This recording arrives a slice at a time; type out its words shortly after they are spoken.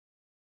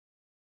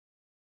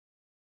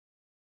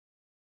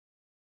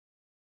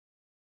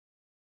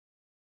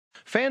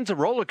Fans of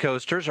roller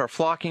coasters are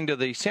flocking to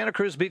the Santa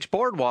Cruz Beach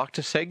Boardwalk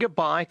to say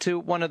goodbye to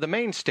one of the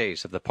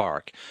mainstays of the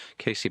park.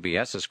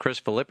 KCBS's Chris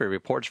Filippi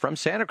reports from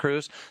Santa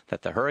Cruz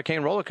that the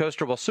Hurricane roller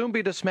coaster will soon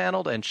be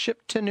dismantled and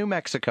shipped to New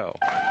Mexico.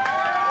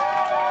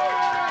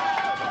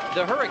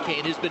 The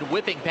Hurricane has been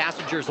whipping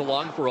passengers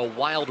along for a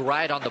wild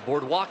ride on the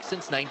boardwalk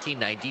since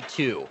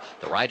 1992.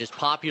 The ride is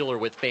popular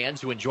with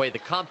fans who enjoy the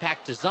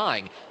compact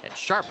design and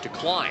sharp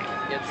decline.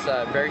 It's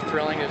very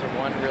thrilling. There's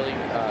one really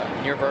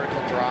near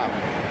vertical drop.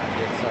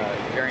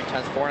 It's very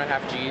intense,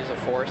 4.5 Gs of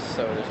force,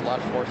 so there's a lot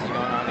of forces going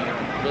on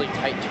here. Really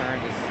tight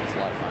turns. It's a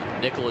lot of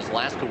fun. Nicholas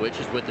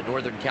Laschkewitch is with the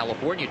Northern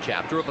California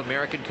chapter of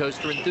American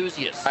Coaster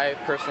Enthusiasts. I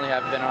personally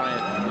have been on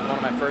it, one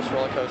of my first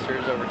roller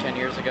coasters over 10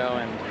 years ago,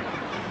 and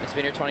it's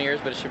been here 20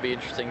 years, but it should be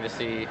interesting to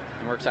see,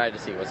 and we're excited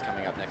to see what's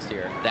coming up next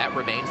year. That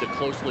remains a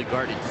closely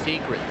guarded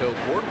secret, though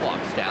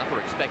boardwalk staff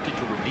are expected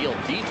to reveal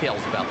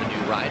details about the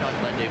new ride on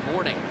Monday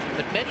morning.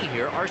 But many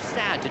here are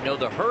sad to know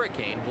the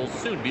Hurricane will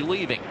soon be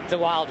leaving. It's a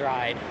wild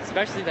ride,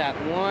 especially that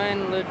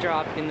one little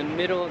drop in the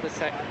middle of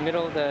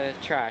the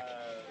track.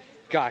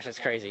 Gosh, that's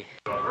crazy.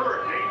 The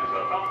Hurricane is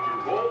about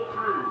to roll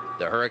through.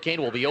 The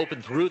Hurricane will be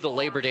open through the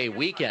Labor Day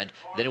weekend.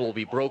 Then it will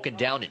be broken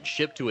down and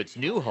shipped to its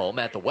new home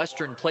at the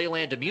Western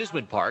Playland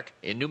Amusement Park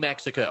in New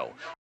Mexico.